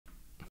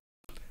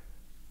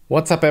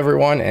What's up,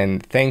 everyone,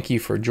 and thank you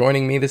for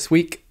joining me this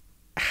week.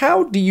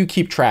 How do you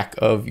keep track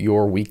of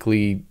your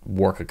weekly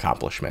work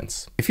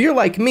accomplishments? If you're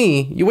like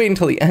me, you wait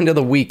until the end of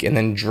the week and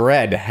then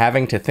dread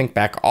having to think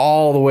back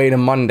all the way to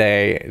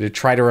Monday to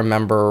try to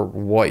remember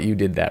what you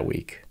did that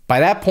week. By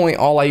that point,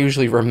 all I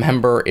usually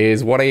remember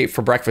is what I ate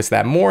for breakfast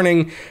that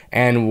morning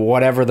and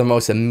whatever the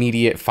most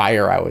immediate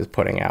fire I was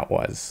putting out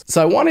was.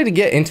 So I wanted to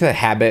get into the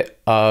habit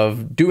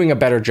of doing a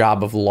better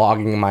job of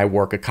logging my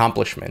work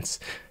accomplishments.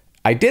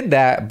 I did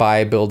that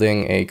by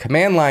building a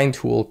command line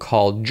tool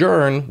called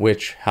jurn,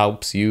 which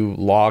helps you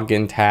log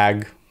and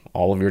tag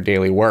all of your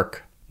daily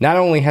work. Not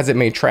only has it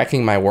made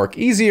tracking my work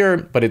easier,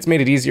 but it's made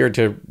it easier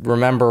to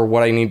remember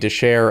what I need to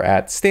share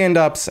at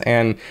stand-ups,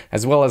 and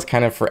as well as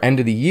kind of for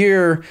end of the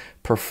year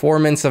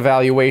performance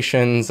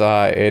evaluations.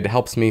 It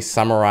helps me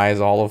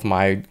summarize all of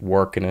my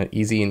work in an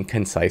easy and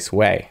concise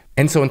way.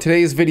 And so in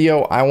today's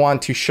video, I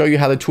want to show you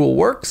how the tool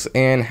works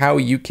and how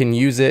you can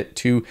use it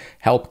to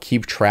help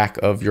keep track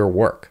of your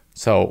work.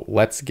 So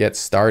let's get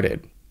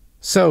started.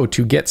 So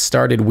to get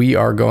started, we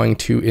are going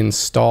to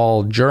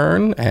install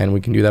jurn, and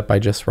we can do that by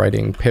just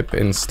writing pip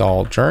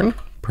install jurn.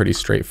 Pretty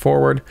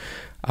straightforward.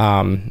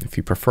 If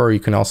you prefer,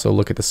 you can also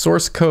look at the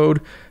source code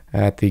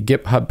at the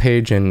GitHub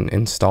page and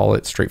install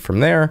it straight from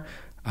there.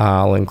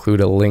 I'll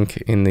include a link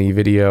in the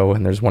video,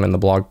 and there's one in the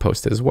blog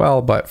post as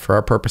well. But for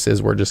our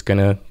purposes, we're just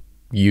gonna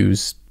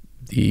use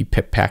the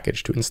pip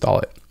package to install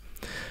it.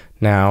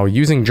 Now,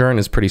 using jurn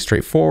is pretty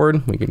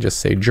straightforward. We can just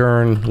say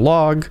jurn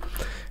log,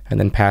 and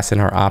then pass in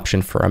our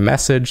option for a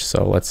message.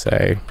 So let's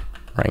say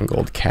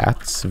wrangled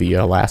cats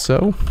via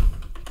lasso.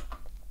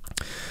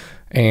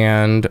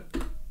 And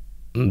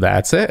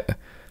that's it.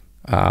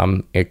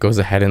 It goes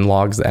ahead and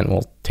logs that, and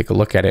we'll take a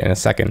look at it in a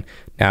second.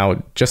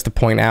 Now, just to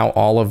point out,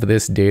 all of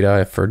this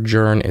data for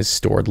jurn is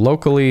stored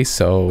locally.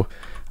 So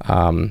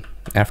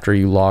after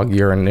you log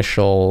your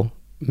initial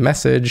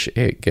message,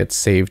 it gets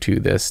saved to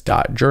this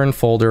 .jurn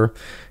folder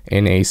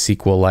in a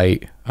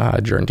SQLite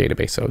jurn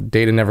database. So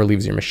data never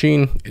leaves your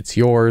machine, it's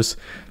yours.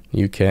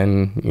 You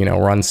can,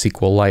 run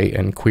SQLite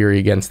and query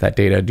against that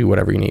data, do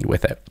whatever you need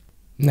with it.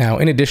 Now,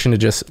 in addition to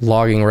just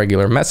logging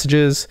regular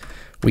messages,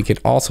 we can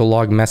also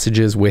log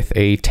messages with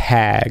a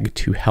tag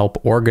to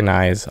help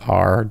organize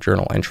our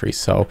journal entries.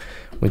 So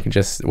we can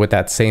just, with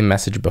that same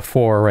message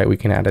before, right, we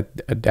can add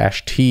a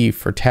 -T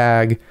for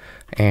tag,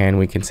 and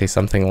we can say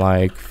something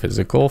like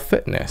physical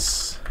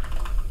fitness.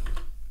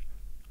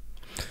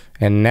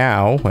 And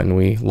now when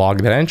we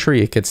log that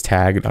entry, it gets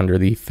tagged under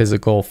the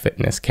physical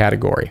fitness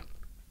category.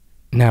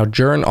 Now,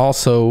 jurn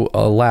also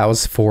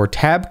allows for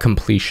tab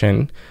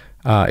completion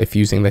if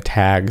using the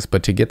tags,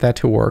 but to get that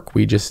to work,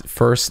 we just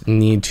first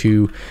need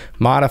to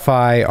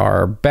modify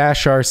our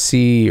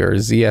bashrc or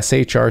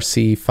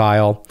zshrc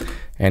file.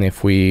 And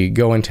if we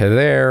go into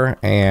there,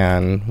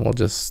 and we'll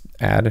just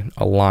add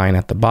a line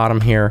at the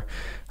bottom here,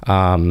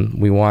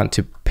 we want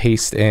to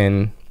paste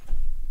in,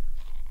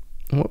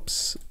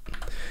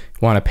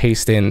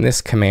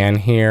 this command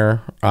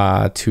here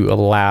to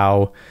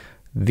allow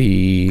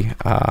the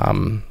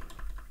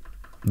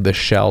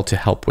shell to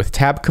help with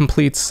tab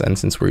completes. And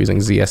since we're using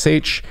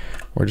ZSH,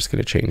 we're just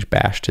going to change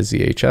bash to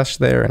ZHS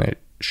there, and it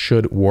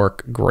should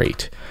work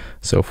great.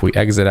 So if we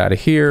exit out of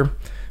here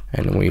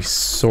and we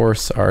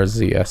source our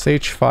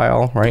ZSH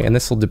file, right, and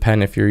this will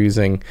depend if you're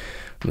using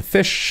the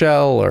fish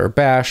shell or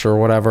bash or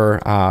whatever,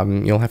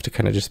 you'll have to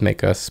kind of just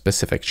make a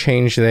specific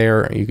change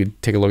there. You could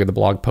take a look at the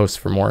blog post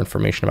for more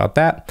information about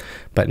that.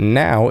 But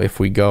now if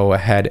we go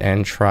ahead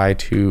and try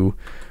to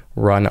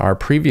run our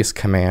previous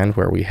command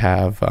where we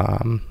have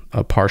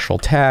a partial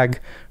tag,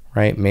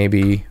 right,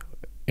 maybe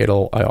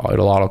it'll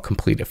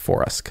auto-complete it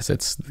for us because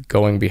it's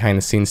going behind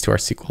the scenes to our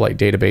SQLite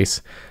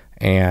database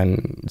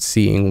and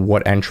seeing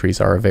what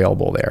entries are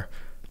available there.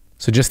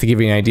 So just to give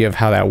you an idea of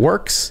how that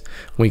works,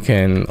 we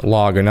can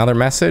log another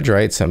message,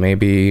 right? So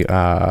maybe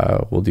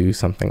we'll do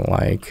something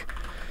like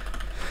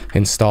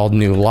installed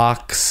new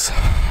locks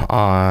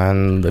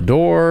on the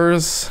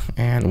doors,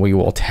 and we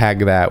will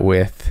tag that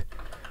with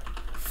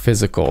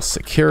physical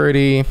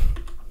security.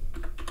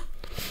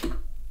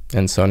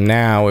 And so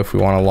now if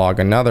we want to log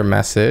another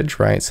message,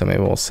 right? So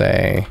maybe we'll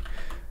say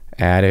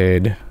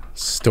added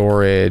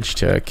storage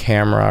to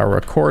camera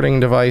recording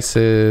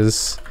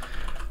devices,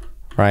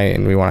 right?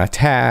 And we want to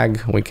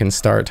tag, we can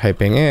start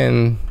typing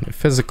in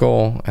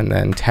physical and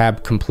then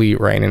tab complete,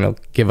 right? And it'll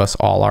give us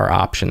all our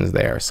options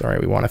there. So, right,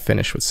 we want to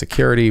finish with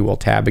security, we'll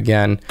tab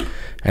again,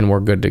 and we're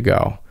good to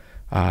go.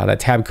 That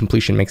tab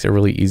completion makes it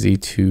really easy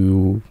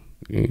to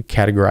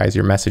categorize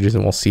your messages,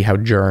 and we'll see how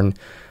jurn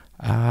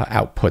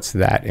outputs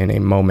that in a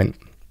moment.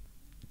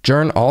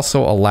 Jurn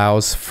also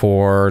allows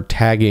for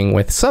tagging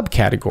with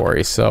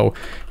subcategories. So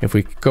if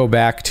we go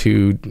back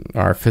to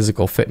our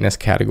physical fitness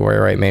category,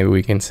 right, maybe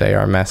we can say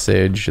our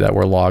message that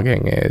we're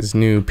logging is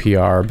new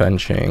PR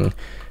benching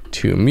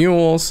 2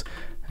 mules.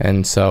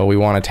 And so we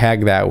want to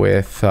tag that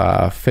with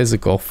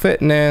physical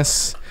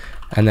fitness,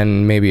 and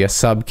then maybe a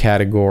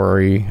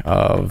subcategory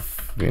of,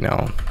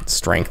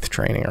 strength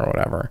training or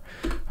whatever.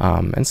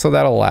 And so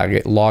that'll log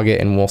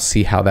it, and we'll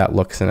see how that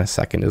looks in a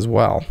second as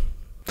well.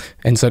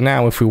 And so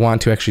now if we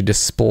want to actually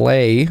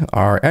display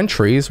our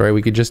entries, right,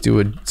 we could just do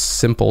a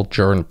simple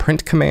jurn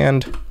print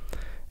command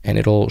and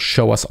it'll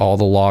show us all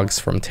the logs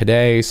from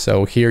today.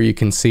 So here you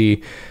can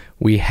see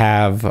we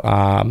have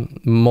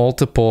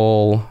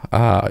multiple,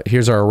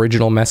 here's our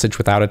original message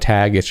without a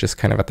tag. It's just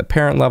kind of at the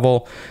parent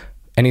level.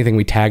 Anything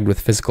we tagged with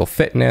physical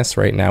fitness,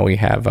 right now we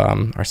have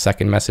our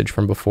second message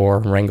from before,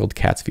 wrangled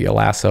cats via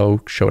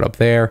lasso, showed up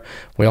there.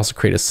 We also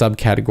create a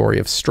subcategory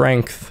of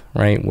strength,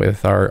 right,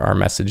 with our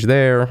message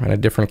there, and a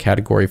different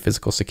category,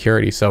 physical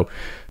security. So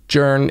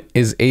jurn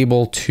is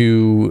able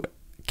to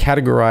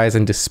categorize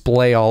and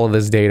display all of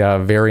this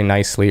data very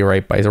nicely,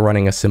 right, by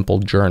running a simple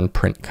jurn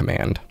print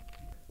command.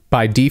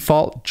 By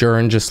default,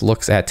 jurn just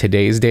looks at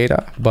today's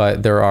data,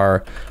 but there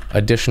are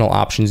additional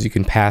options you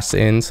can pass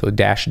in. So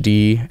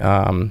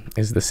 -d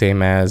is the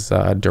same as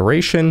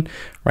duration,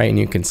 right? And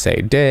you can say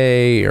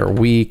day or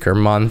week or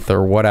month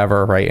or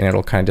whatever, right? And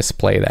it'll kind of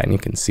display that, and you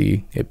can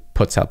see it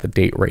puts out the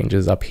date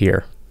ranges up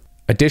here.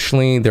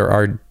 Additionally, there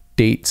are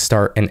date,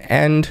 start, and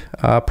end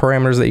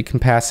parameters that you can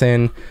pass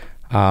in.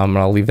 And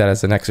I'll leave that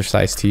as an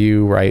exercise to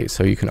you, right?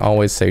 So you can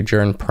always say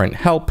jurn print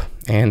help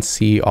and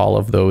see all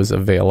of those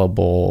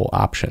available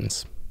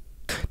options.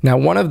 Now,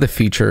 one of the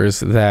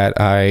features that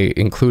I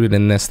included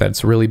in this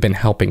that's really been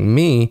helping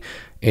me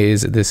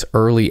is this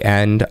early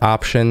end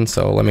option.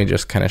 So let me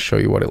just kind of show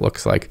you what it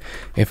looks like.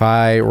 If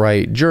I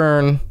write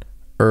jurn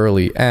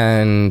early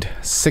end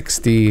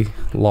 60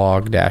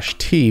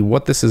 log-t,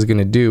 what this is going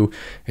to do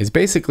is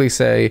basically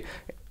say,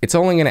 it's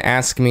only going to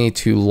ask me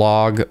to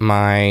log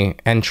my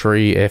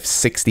entry if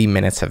 60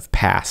 minutes have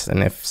passed.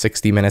 And if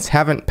 60 minutes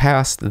haven't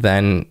passed,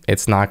 then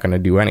it's not going to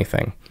do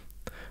anything.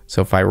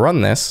 So if I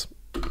run this,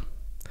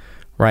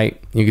 right,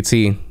 you can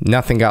see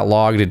nothing got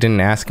logged. It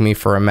didn't ask me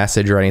for a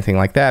message or anything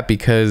like that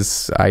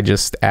because I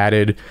just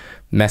added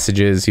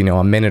messages, you know,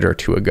 a minute or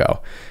two ago.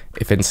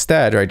 If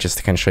instead, right, just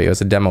to kind of show you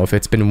as a demo, if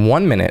it's been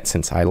 1 minute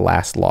since I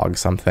last logged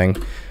something,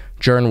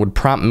 jurn would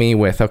prompt me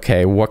with,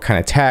 okay, what kind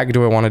of tag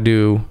do I want to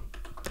do?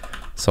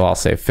 So I'll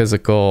say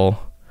physical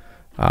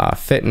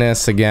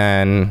fitness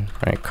again,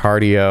 right,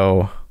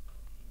 cardio,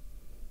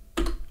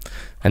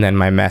 and then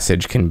my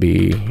message can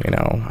be, you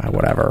know,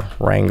 whatever,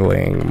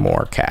 wrangling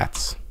more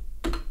cats.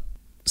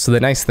 So the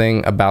nice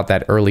thing about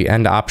that early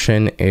end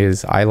option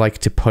is I like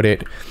to put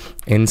it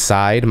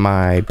inside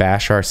my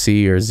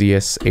bashrc or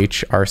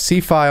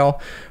zshrc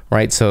file,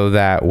 right? So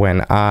that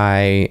when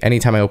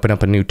anytime I open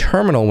up a new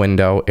terminal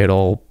window,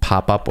 it'll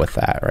pop up with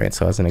that, right?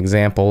 So as an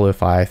example,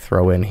 if I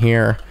throw in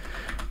here,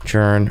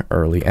 jurn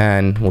early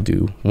end, we'll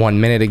do 1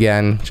 minute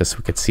again, just so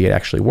we could see it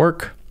actually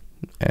work.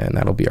 And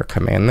that'll be our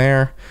command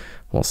there.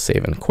 We'll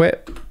save and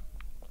quit.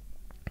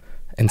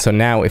 And so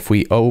now if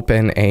we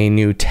open a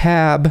new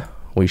tab,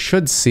 we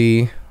should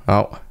see,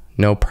 oh,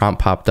 no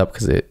prompt popped up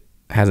because it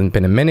hasn't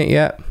been a minute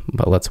yet,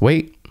 but let's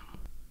wait.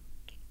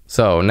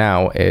 So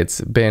now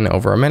it's been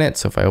over a minute.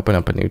 So if I open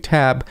up a new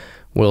tab,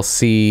 we'll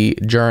see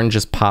jurn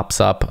just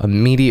pops up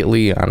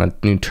immediately on a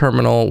new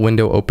terminal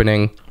window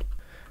opening.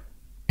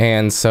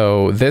 And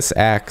so this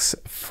acts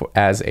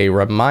as a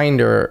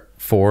reminder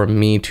for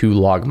me to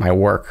log my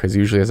work, because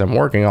usually as I'm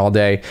working all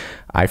day,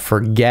 I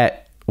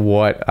forget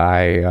what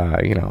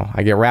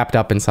I get wrapped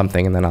up in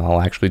something, and then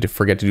I'll actually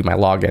forget to do my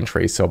log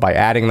entry. So by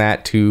adding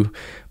that to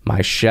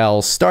my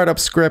shell startup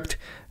script,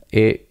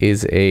 it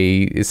is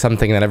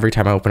something that every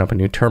time I open up a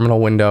new terminal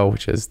window,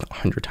 which is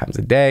 100 times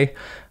a day,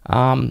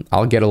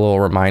 I'll get a little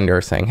reminder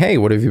saying, hey,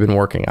 what have you been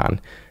working on?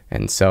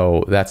 And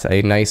so that's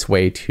a nice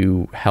way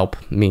to help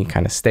me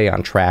kind of stay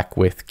on track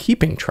with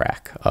keeping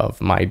track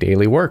of my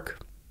daily work.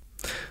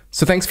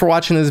 So thanks for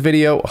watching this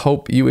video.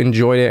 Hope you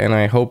enjoyed it, and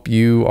I hope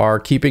you are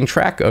keeping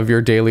track of your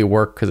daily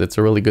work, because it's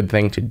a really good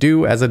thing to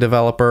do as a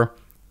developer.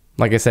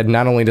 Like I said,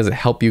 not only does it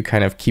help you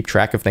kind of keep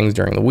track of things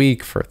during the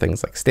week for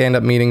things like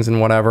stand-up meetings and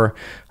whatever,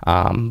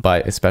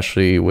 but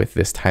especially with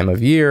this time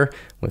of year,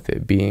 with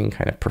it being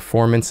kind of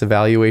performance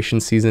evaluation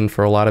season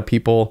for a lot of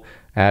people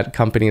at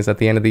companies at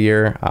the end of the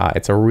year,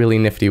 it's a really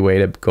nifty way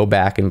to go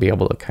back and be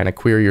able to kind of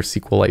query your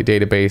SQLite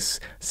database,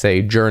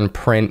 say jurn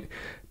print,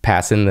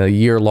 pass in the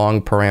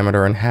year-long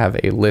parameter, and have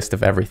a list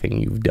of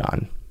everything you've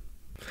done.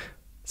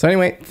 So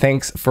anyway,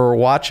 thanks for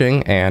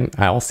watching, and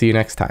I'll see you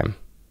next time.